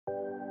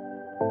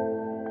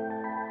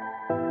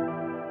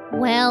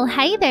Well,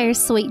 hey there,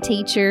 sweet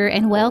teacher,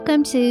 and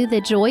welcome to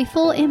the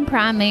Joyful in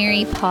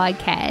Primary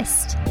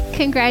podcast.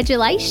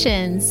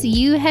 Congratulations,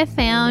 you have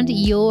found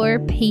your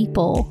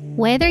people.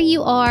 Whether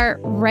you are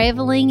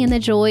reveling in the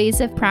joys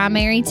of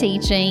primary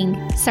teaching,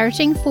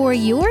 searching for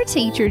your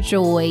teacher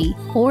joy,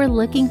 or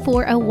looking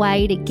for a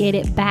way to get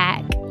it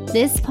back,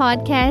 this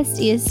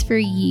podcast is for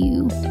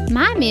you.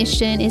 My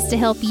mission is to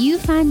help you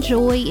find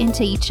joy in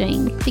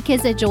teaching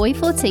because a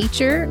joyful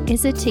teacher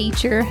is a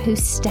teacher who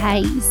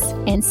stays.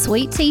 And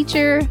sweet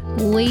teacher,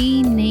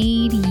 we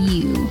need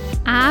you.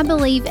 I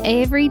believe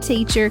every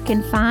teacher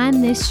can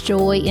find this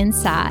joy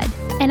inside,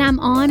 and I'm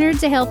honored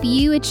to help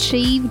you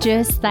achieve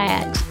just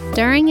that.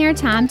 During our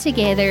time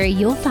together,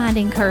 you'll find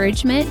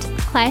encouragement,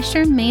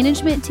 classroom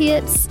management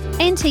tips,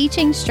 and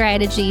teaching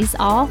strategies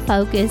all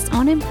focused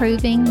on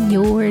improving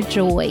your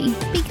joy.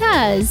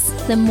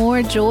 Because the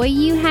more joy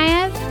you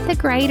have, the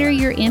greater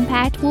your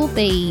impact will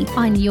be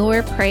on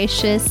your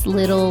precious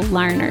little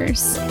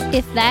learners.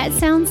 If that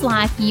sounds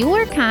like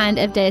your kind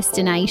of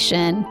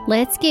destination,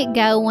 let's get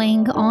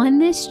going on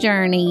this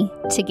journey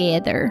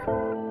together.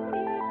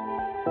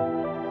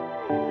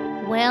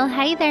 Well,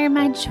 hey there,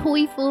 my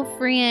joyful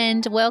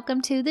friend.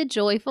 Welcome to the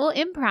Joyful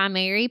in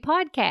Primary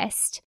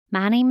podcast.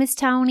 My name is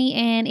Tony,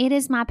 and it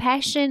is my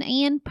passion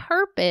and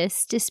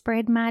purpose to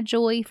spread my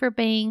joy for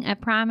being a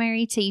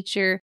primary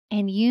teacher,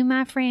 and you,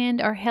 my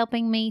friend, are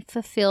helping me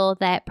fulfill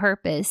that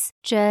purpose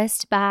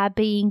just by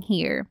being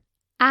here.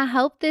 I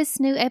hope this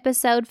new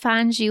episode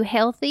finds you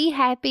healthy,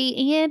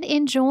 happy, and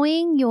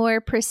enjoying your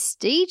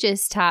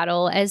prestigious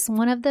title as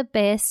one of the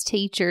best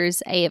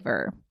teachers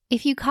ever.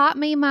 If you caught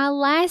me my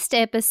last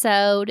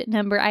episode,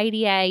 number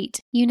 88,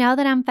 you know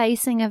that I'm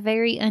facing a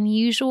very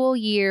unusual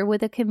year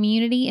with a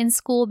community and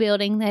school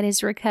building that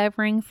is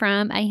recovering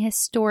from a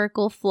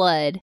historical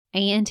flood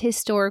and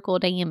historical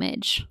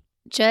damage.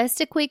 Just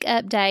a quick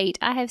update,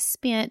 I have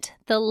spent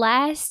the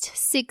last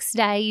 6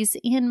 days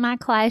in my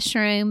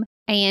classroom,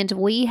 and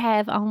we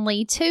have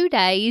only 2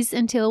 days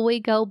until we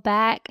go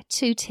back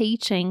to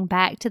teaching,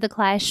 back to the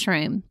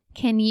classroom.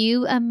 Can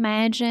you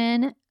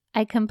imagine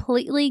a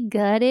completely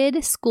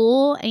gutted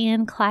school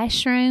and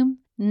classroom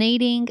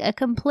needing a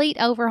complete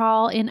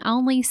overhaul in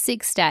only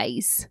 6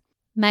 days?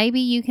 Maybe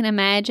you can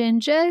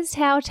imagine just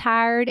how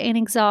tired and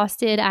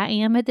exhausted I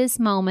am at this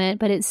moment,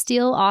 but it's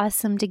still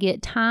awesome to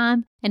get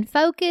time and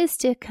focus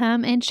to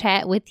come and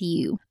chat with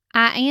you.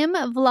 I am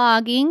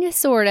vlogging,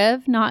 sort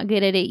of, not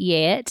good at it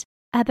yet,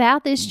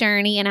 about this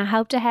journey, and I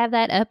hope to have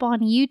that up on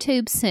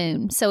YouTube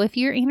soon. So if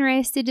you're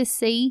interested to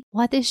see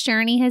what this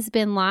journey has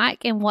been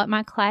like and what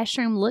my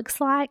classroom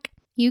looks like,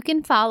 you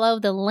can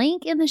follow the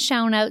link in the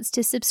show notes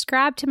to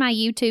subscribe to my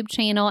YouTube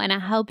channel, and I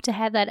hope to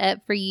have that up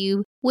for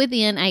you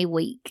within a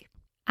week.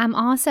 I'm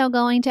also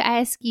going to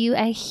ask you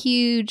a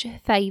huge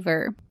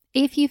favor.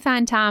 If you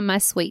find time, my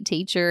sweet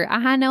teacher,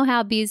 I know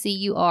how busy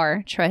you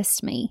are,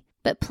 trust me.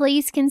 But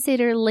please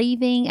consider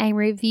leaving a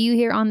review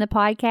here on the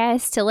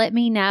podcast to let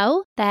me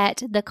know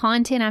that the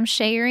content I'm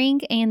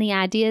sharing and the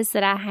ideas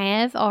that I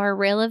have are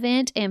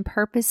relevant and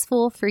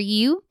purposeful for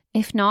you.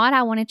 If not,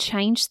 I want to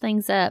change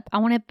things up. I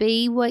want to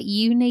be what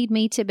you need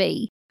me to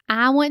be.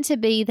 I want to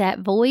be that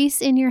voice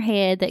in your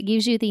head that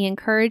gives you the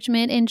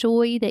encouragement and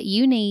joy that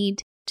you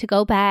need to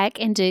go back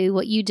and do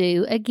what you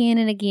do again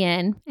and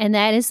again, and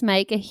that is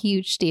make a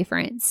huge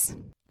difference.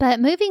 But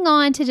moving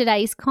on to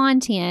today's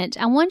content,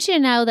 I want you to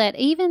know that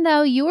even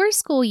though your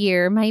school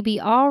year may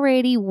be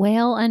already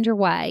well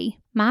underway,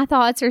 my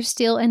thoughts are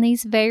still in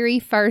these very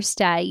first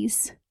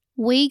days.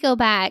 We go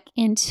back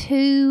in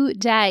 2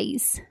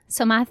 days,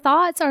 so my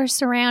thoughts are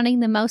surrounding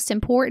the most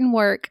important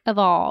work of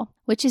all,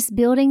 which is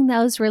building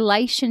those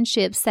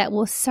relationships that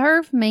will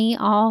serve me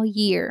all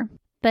year.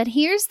 But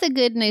here's the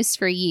good news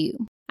for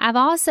you. I've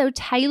also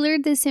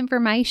tailored this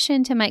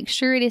information to make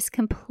sure it is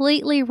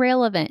completely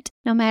relevant,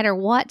 no matter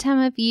what time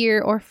of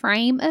year or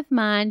frame of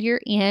mind you're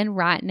in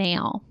right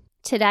now.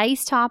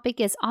 Today's topic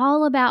is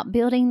all about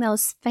building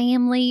those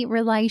family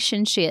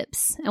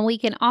relationships, and we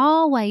can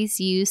always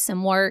use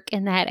some work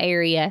in that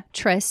area,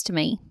 trust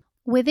me.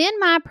 Within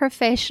my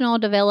professional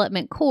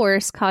development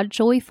course called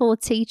Joyful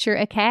Teacher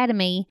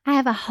Academy, I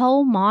have a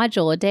whole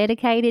module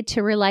dedicated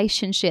to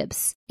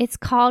relationships. It's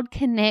called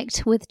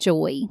Connect with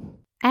Joy.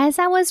 As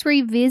I was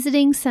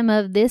revisiting some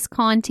of this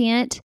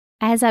content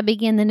as I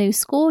begin the new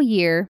school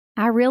year,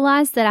 I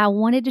realized that I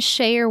wanted to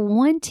share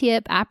one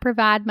tip I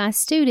provide my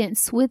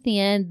students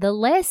within the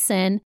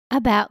lesson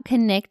about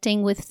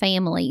connecting with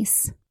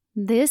families.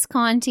 This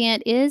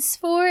content is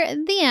for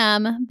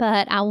them,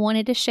 but I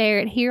wanted to share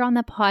it here on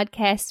the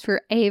podcast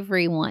for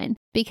everyone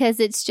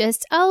because it's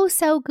just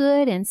so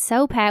good and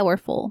so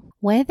powerful.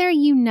 Whether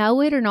you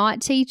know it or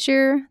not,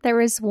 teacher, there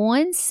is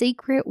one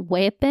secret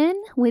weapon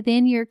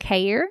within your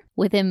care,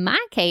 within my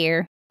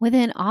care,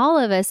 within all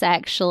of us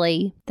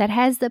actually, that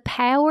has the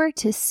power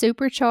to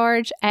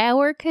supercharge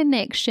our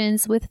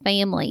connections with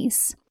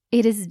families.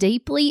 It is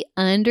deeply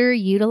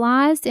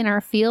underutilized in our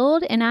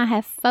field, and I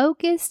have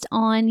focused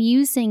on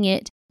using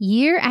it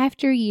year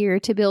after year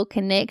to build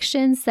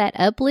connections that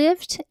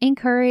uplift,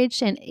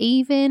 encourage, and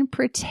even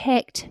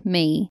protect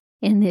me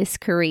in this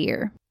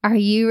career. Are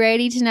you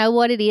ready to know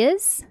what it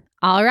is?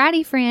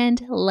 Alrighty,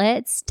 friend,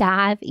 let's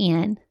dive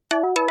in.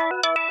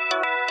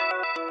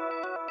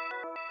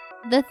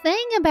 The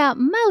thing about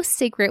most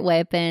secret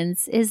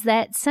weapons is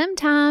that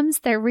sometimes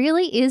there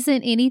really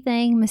isn't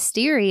anything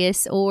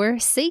mysterious or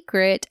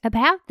secret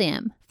about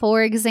them.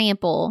 For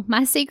example,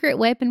 my secret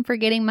weapon for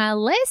getting my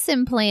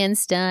lesson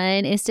plans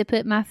done is to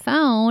put my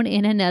phone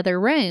in another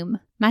room.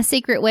 My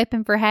secret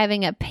weapon for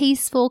having a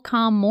peaceful,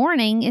 calm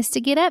morning is to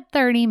get up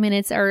 30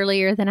 minutes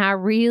earlier than I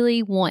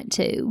really want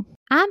to.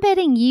 I'm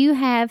betting you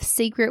have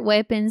secret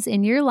weapons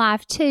in your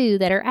life too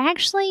that are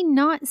actually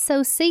not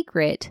so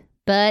secret,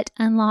 but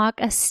unlock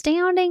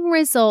astounding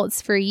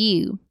results for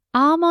you.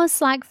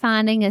 Almost like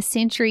finding a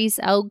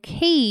centuries-old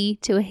key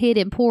to a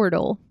hidden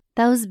portal.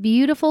 Those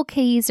beautiful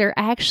keys are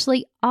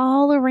actually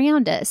all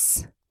around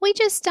us. We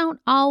just don't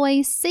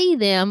always see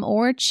them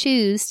or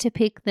choose to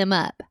pick them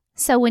up.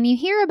 So when you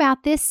hear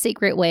about this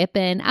secret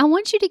weapon, I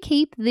want you to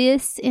keep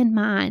this in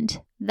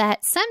mind,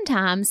 that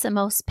sometimes the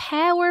most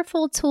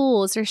powerful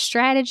tools or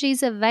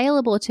strategies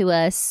available to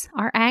us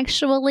are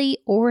actually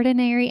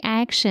ordinary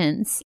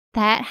actions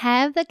that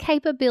have the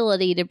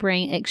capability to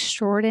bring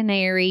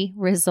extraordinary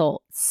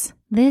results.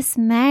 This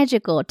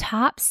magical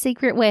top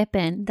secret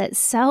weapon that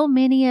so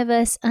many of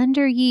us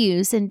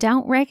underuse and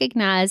don't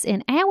recognize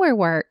in our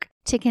work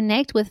to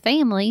connect with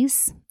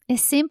families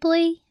is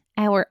simply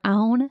our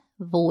own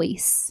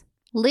voice.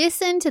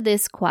 Listen to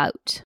this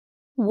quote.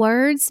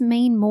 Words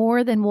mean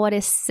more than what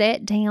is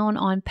set down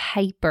on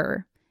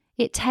paper.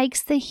 It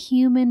takes the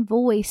human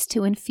voice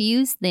to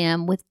infuse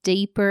them with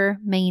deeper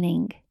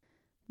meaning.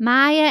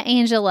 Maya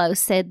Angelou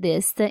said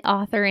this, the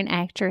author and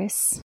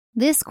actress.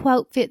 This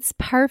quote fits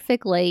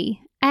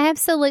perfectly,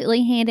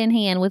 absolutely hand in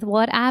hand with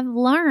what I've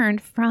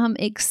learned from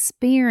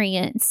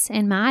experience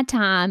in my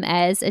time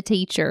as a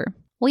teacher.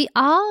 We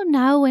all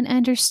know and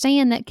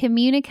understand that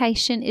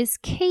communication is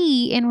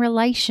key in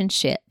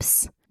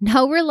relationships.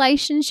 No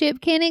relationship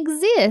can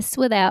exist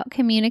without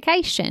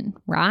communication,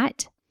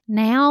 right?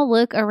 Now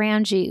look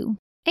around you,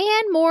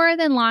 and more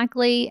than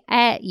likely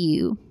at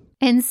you,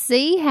 and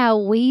see how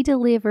we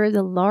deliver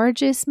the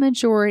largest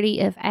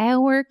majority of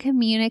our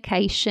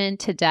communication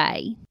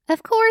today.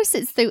 Of course,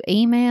 it's through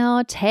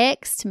email,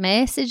 text,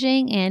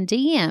 messaging, and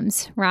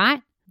DMs,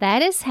 right?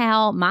 That is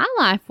how my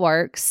life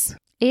works.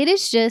 It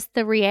is just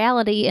the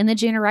reality in the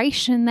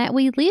generation that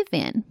we live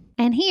in.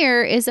 And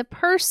here is a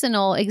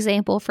personal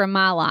example from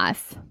my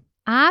life.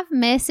 I've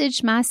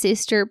messaged my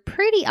sister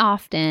pretty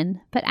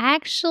often, but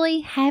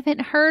actually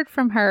haven't heard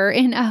from her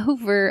in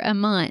over a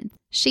month.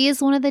 She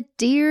is one of the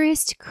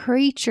dearest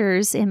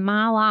creatures in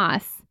my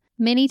life.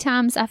 Many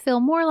times I feel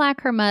more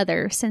like her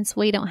mother since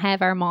we don't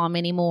have our mom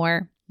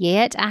anymore.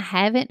 Yet I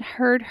haven't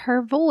heard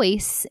her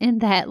voice in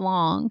that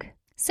long.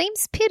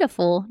 Seems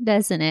pitiful,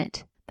 doesn't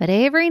it? But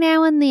every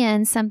now and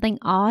then something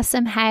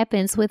awesome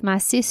happens with my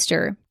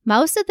sister.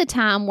 Most of the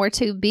time we're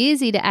too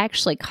busy to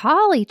actually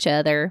call each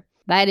other.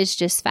 That is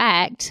just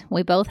fact.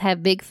 We both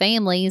have big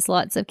families,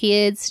 lots of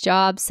kids,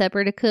 jobs,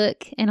 supper to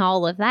cook, and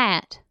all of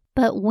that.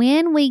 But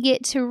when we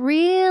get to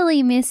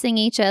really missing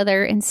each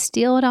other and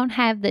still don't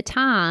have the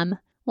time,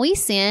 we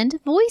send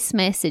voice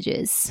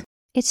messages.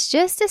 It's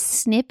just a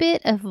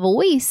snippet of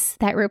voice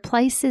that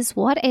replaces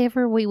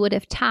whatever we would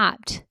have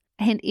typed,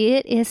 and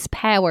it is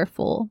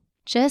powerful.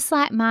 Just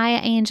like Maya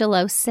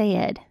Angelou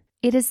said,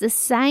 it is the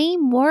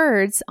same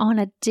words on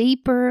a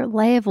deeper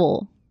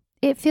level.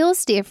 It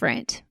feels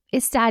different.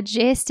 It's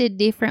digested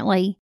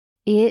differently.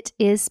 It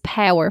is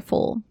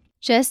powerful.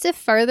 Just to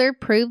further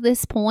prove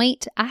this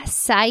point, I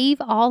save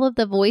all of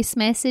the voice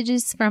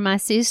messages from my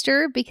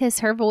sister because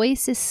her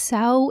voice is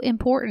so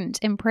important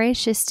and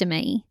precious to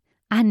me.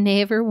 I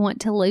never want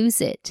to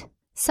lose it.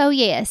 So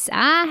yes,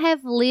 I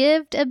have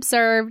lived,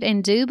 observed,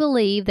 and do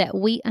believe that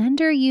we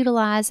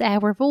underutilize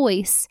our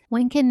voice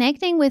when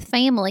connecting with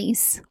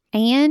families,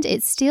 and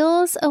it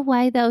steals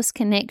away those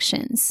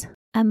connections,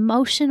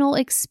 emotional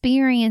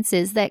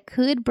experiences that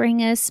could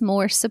bring us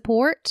more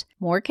support,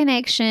 more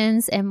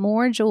connections, and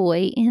more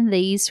joy in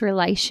these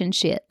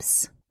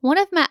relationships. One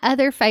of my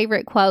other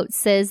favorite quotes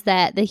says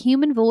that the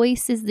human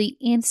voice is the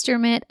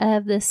instrument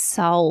of the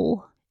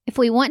soul. If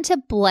we want to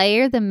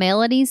blare the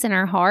melodies in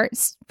our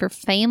hearts for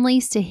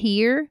families to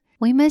hear,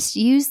 we must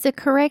use the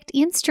correct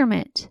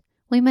instrument.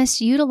 We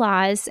must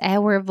utilize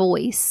our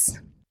voice.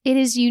 It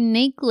is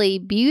uniquely,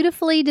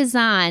 beautifully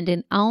designed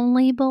and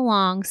only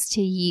belongs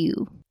to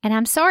you. And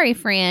I'm sorry,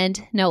 friend,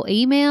 no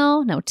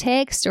email, no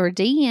text, or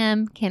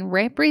DM can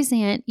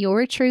represent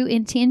your true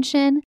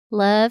intention,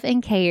 love,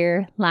 and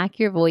care like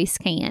your voice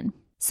can.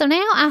 So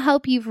now I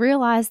hope you've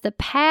realized the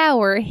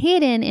power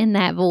hidden in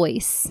that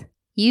voice.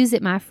 Use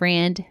it, my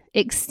friend,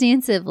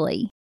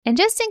 extensively. And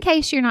just in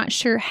case you're not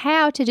sure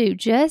how to do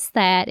just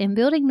that in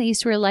building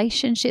these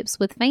relationships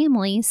with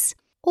families,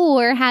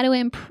 or how to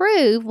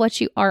improve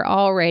what you are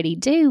already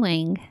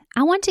doing,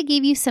 I want to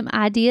give you some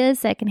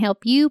ideas that can help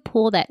you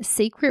pull that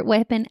secret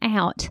weapon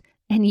out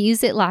and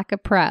use it like a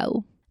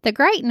pro. The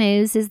great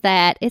news is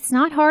that it's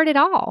not hard at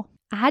all.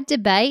 I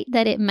debate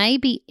that it may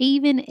be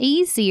even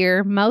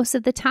easier most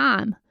of the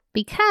time.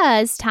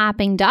 because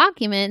typing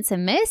documents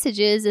and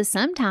messages is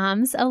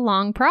sometimes a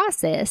long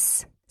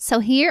process. So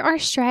here are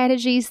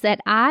strategies that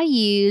I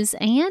use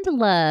and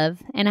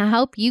love, and I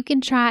hope you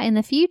can try in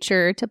the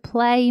future to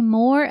play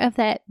more of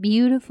that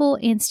beautiful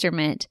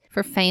instrument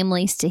for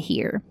families to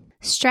hear.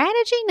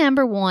 Strategy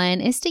number 1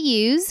 is to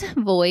use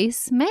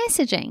voice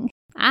messaging.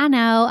 I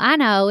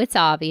know, it's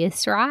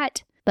obvious,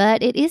 right?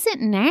 But it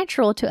isn't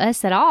natural to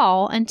us at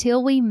all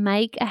until we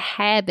make a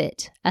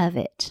habit of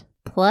it.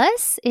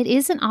 Plus, it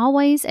isn't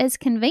always as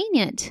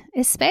convenient,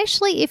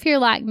 especially if you're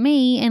like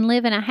me and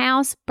live in a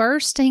house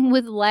bursting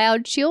with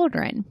loud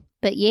children.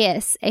 But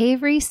yes,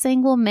 every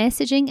single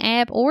messaging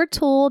app or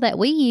tool that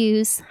we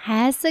use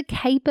has the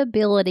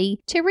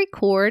capability to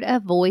record a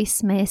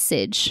voice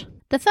message.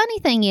 The funny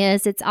thing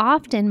is, it's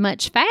often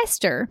much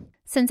faster.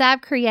 Since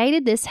I've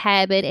created this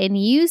habit and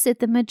use it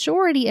the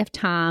majority of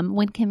time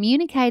when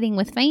communicating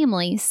with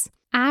families,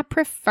 I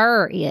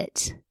prefer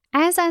it.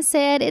 As I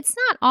said, it's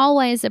not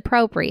always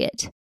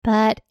appropriate,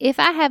 but if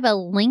I have a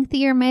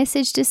lengthier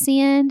message to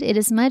send, it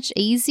is much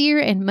easier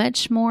and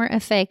much more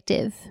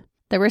effective.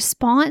 The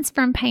response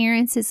from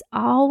parents is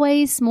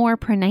always more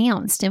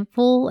pronounced and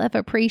full of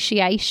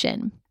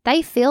appreciation.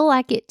 They feel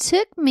like it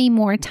took me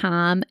more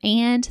time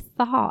and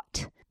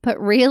thought, but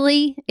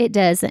really, it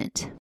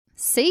doesn't.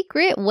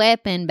 Secret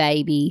weapon,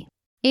 baby.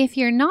 If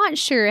you're not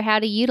sure how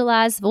to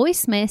utilize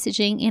voice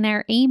messaging in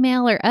our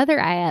email or other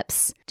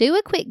apps, do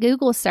a quick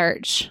Google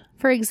search.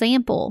 For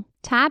example,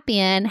 type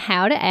in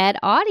how to add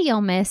audio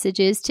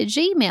messages to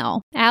Gmail,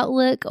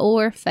 Outlook,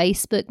 or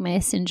Facebook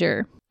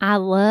Messenger. I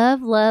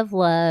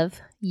love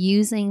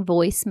using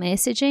voice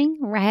messaging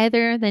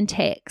rather than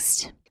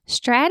text.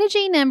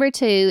 Strategy number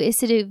 2 is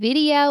to do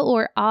video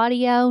or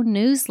audio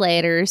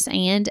newsletters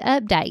and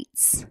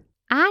updates.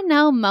 I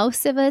know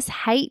most of us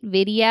hate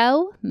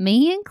video,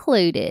 me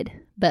included.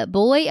 But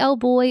boy, oh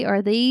boy,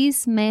 are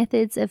these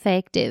methods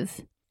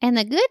effective. And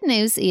the good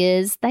news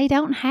is they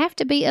don't have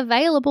to be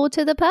available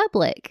to the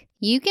public.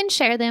 You can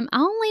share them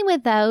only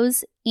with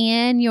those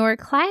in your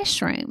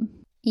classroom.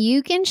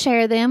 You can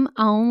share them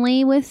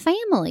only with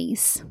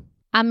families.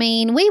 I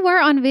mean, we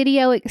were on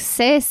video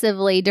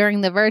excessively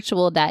during the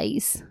virtual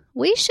days.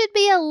 We should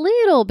be a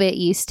little bit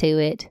used to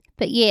it.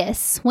 But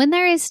yes, when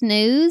there is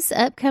news,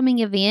 upcoming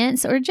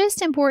events, or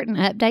just important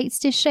updates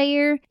to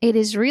share, it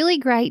is really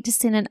great to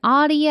send an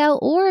audio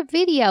or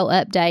video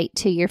update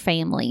to your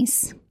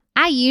families.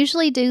 I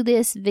usually do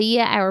this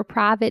via our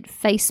private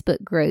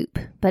Facebook group,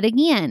 but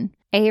again,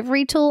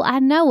 every tool I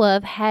know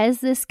of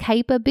has this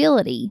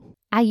capability.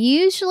 I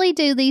usually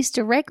do these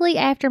directly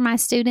after my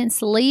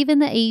students leave in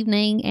the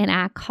evening, and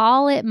I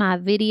call it my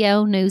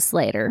video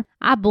newsletter.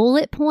 I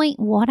bullet point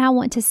what I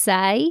want to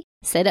say,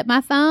 set up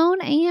my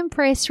phone, and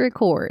press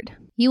record.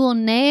 You will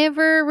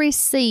never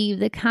receive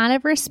the kind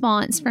of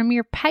response from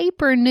your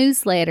paper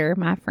newsletter,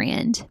 my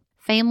friend.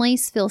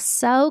 Families feel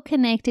so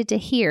connected to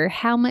hear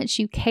how much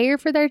you care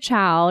for their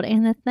child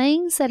and the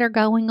things that are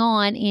going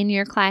on in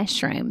your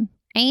classroom.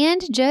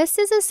 And just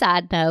as a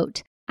side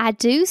note, I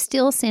do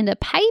still send a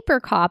paper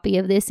copy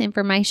of this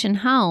information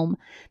home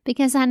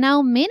because I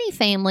know many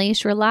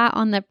families rely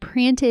on the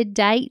printed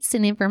dates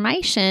and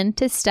information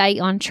to stay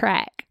on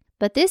track.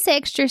 But this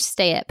extra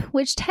step,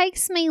 which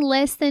takes me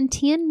less than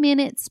 10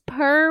 minutes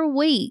per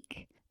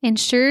week,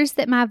 ensures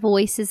that my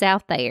voice is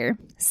out there,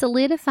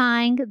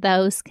 solidifying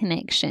those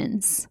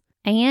connections.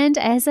 And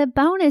as a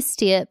bonus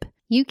tip,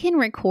 you can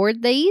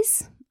record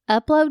these,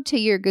 upload to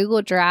your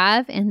Google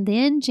Drive, and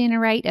then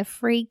generate a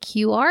free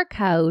QR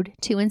code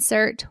to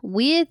insert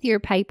with your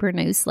paper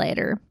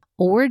newsletter,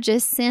 or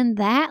just send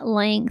that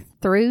link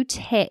through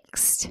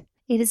text.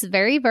 It is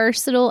very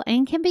versatile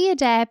and can be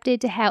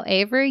adapted to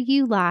however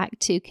you like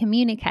to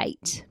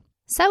communicate.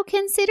 So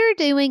consider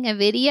doing a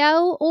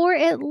video or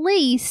at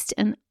least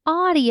an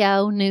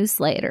audio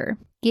newsletter.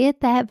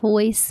 Get that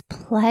voice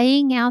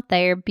playing out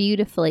there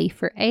beautifully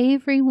for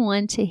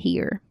everyone to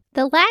hear.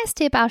 The last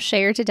tip I'll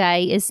share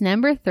today is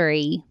number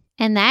 3,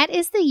 and that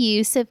is the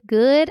use of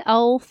good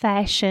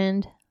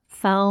old-fashioned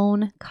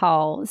phone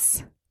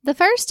calls. The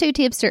first 2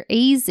 tips are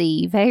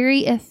easy,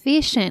 very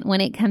efficient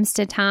when it comes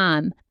to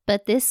time.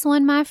 But this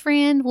one, my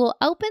friend, will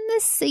open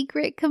the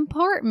secret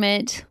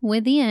compartment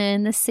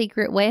within the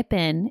secret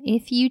weapon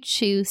if you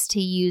choose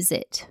to use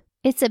it.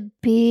 It's a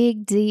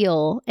big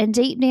deal, and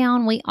deep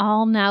down we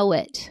all know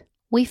it.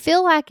 We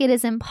feel like it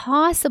is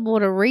impossible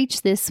to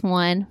reach this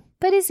one,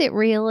 but is it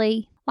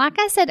really? Like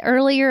I said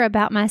earlier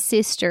about my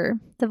sister,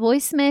 the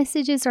voice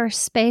messages are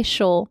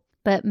special,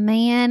 but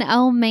man,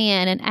 oh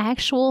man, an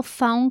actual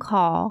phone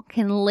call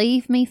can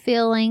leave me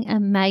feeling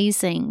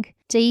amazing,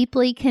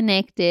 deeply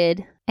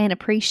connected, and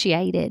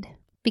appreciated.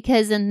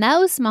 Because in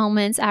those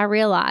moments, I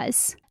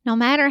realize no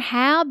matter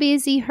how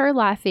busy her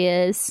life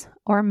is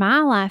or my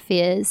life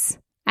is,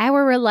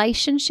 our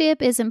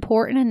relationship is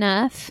important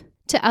enough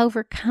to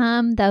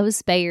overcome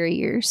those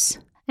barriers.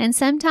 And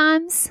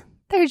sometimes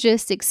they're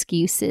just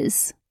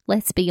excuses.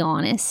 Let's be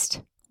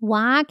honest.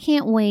 Why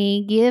can't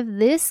we give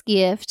this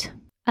gift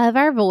of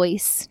our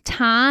voice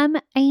time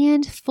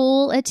and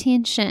full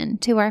attention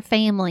to our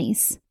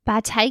families by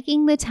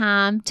taking the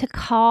time to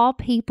call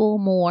people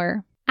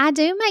more. I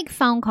do make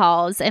phone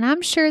calls, and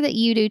I'm sure that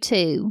you do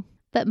too.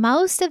 But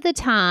most of the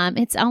time,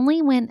 it's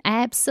only when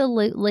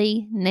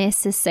absolutely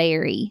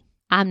necessary.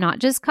 I'm not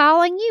just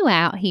calling you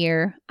out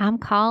here. I'm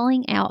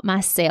calling out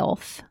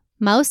myself.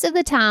 Most of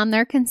the time,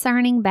 they're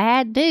concerning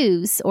bad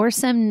news or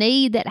some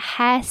need that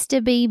has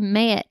to be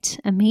met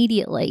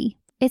immediately.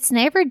 It's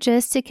never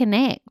just to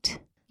connect.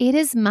 It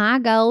is my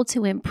goal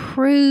to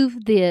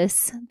improve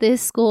this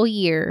school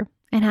year,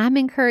 and I'm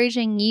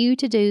encouraging you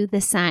to do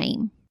the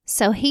same.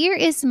 So here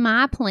is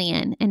my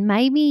plan, and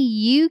maybe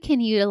you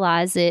can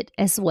utilize it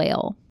as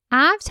well.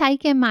 I've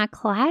taken my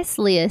class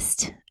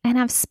list and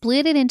I've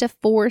split it into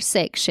 4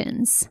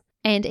 sections,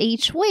 and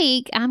each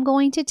week I'm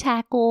going to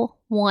tackle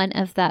one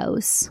of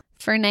those.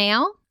 For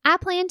now, I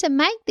plan to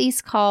make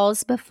these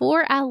calls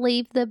before I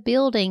leave the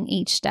building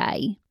each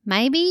day,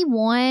 maybe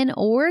 1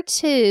 or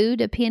 2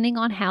 depending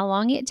on how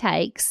long it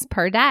takes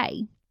per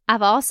day.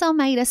 I've also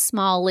made a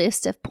small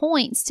list of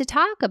points to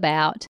talk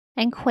about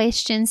and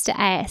questions to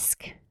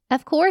ask.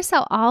 Of course,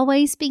 I'll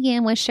always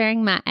begin with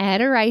sharing my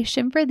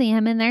adoration for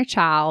them and their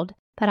child,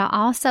 but I'll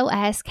also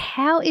ask,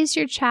 how is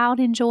your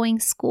child enjoying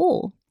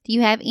school? Do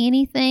you have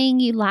anything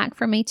you'd like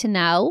for me to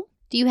know?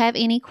 Do you have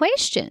any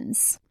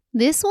questions?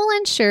 This will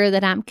ensure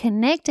that I'm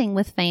connecting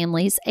with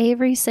families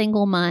every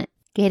single month,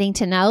 getting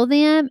to know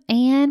them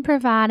and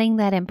providing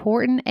that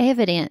important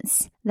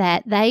evidence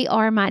that they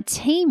are my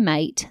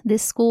teammate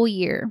this school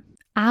year.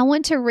 I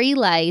want to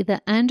relay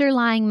the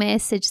underlying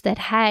message that,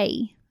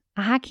 hey,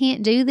 I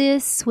can't do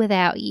this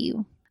without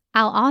you.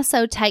 I'll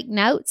also take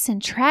notes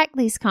and track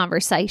these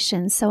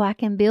conversations so I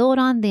can build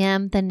on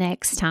them the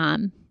next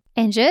time.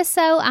 And just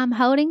so I'm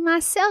holding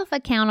myself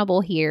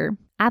accountable here,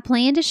 I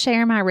plan to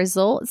share my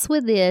results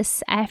with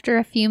this after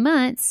a few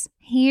months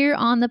here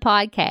on the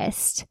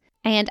podcast,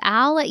 and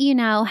I'll let you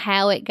know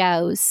how it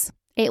goes.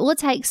 It will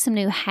take some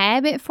new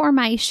habit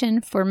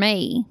formation for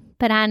me,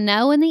 but I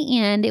know in the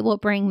end it will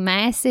bring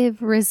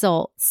massive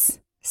results.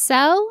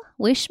 So,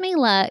 wish me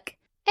luck.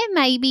 And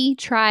maybe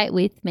try it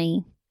with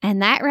me.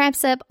 And that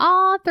wraps up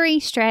all 3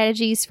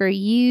 strategies for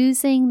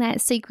using that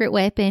secret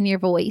weapon, your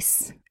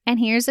voice. And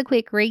here's a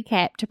quick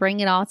recap to bring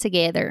it all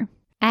together.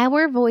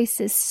 Our voice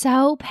is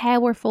so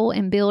powerful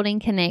in building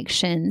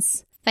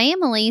connections.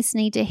 Families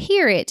need to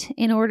hear it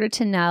in order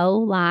to know,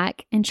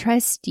 like, and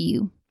trust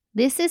you.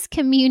 This is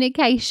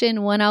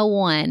communication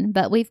 101,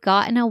 but we've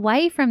gotten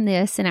away from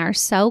this in our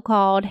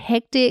so-called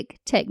hectic,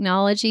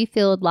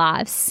 technology-filled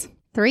lives.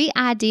 3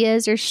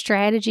 ideas or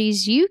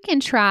strategies you can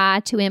try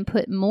to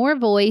input more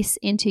voice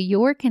into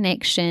your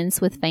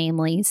connections with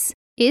families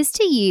is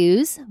to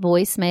use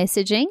voice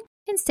messaging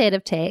instead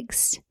of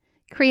text,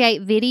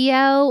 create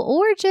video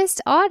or just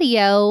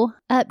audio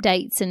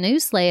updates and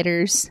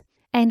newsletters,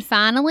 and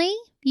finally,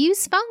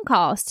 use phone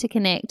calls to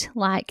connect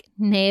like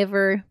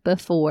never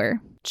before.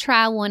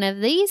 Try one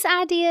of these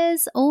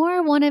ideas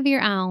or one of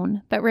your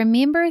own, but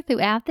remember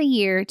throughout the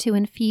year to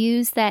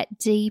infuse that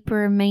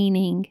deeper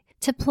meaning,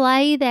 to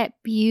play that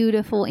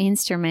beautiful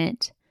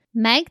instrument.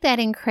 Make that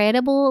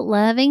incredible,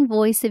 loving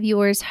voice of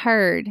yours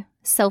heard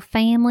so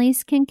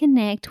families can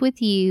connect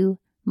with you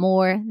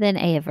more than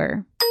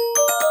ever.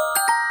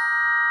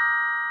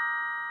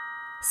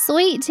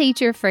 Sweet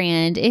teacher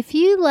friend, if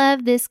you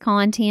love this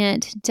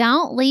content,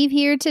 don't leave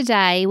here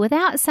today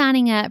without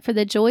signing up for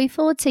the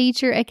Joyful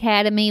Teacher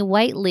Academy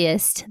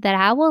waitlist that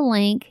I will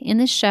link in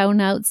the show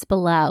notes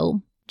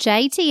below.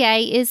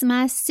 JTA is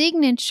my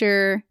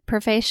signature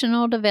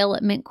professional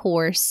development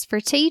course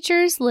for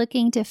teachers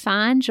looking to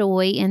find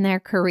joy in their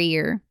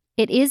career.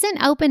 It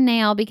isn't open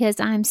now because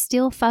I'm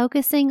still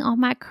focusing on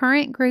my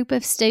current group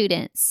of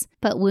students,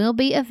 but will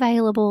be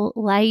available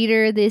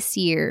later this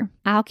year.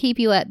 I'll keep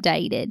you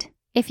updated.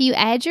 If you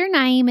add your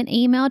name and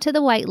email to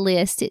the wait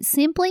list, it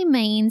simply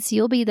means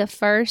you'll be the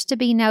first to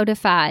be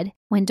notified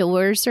when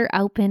doors are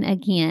open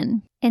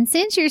again. And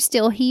since you're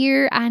still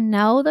here, I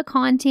know the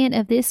content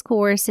of this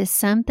course is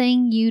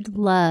something you'd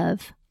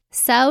love.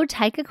 So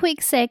take a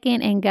quick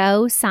second and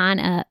go sign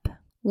up.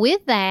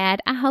 With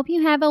that, I hope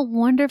you have a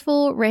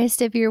wonderful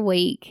rest of your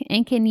week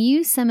and can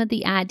use some of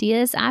the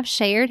ideas I've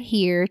shared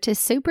here to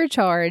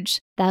supercharge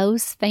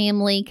those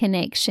family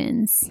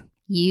connections.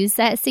 Use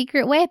that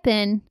secret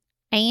weapon.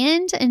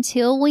 And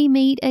until we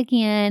meet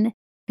again,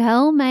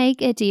 go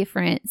make a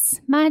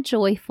difference, my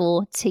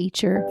joyful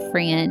teacher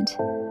friend.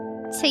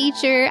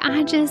 Teacher,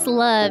 I just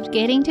loved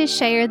getting to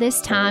share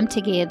this time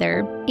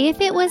together.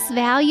 If it was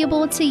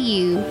valuable to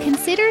you,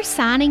 consider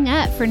signing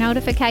up for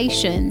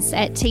notifications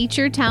at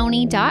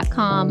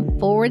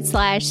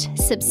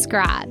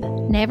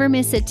teachertony.com/subscribe. Never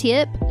miss a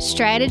tip,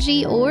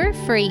 strategy, or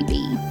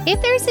freebie.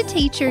 If there's a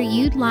teacher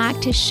you'd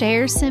like to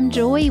share some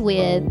joy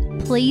with,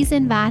 please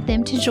invite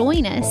them to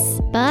join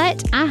us.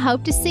 But I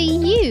hope to see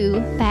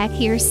you back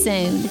here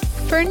soon.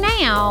 For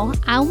now,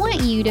 I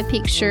want you to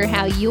picture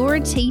how your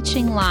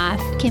teaching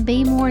life can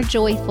be more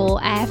joyful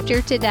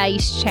after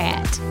today's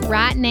chat.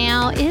 Right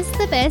now is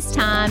the best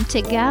time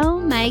to go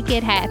make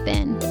it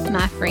happen,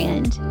 my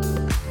friend.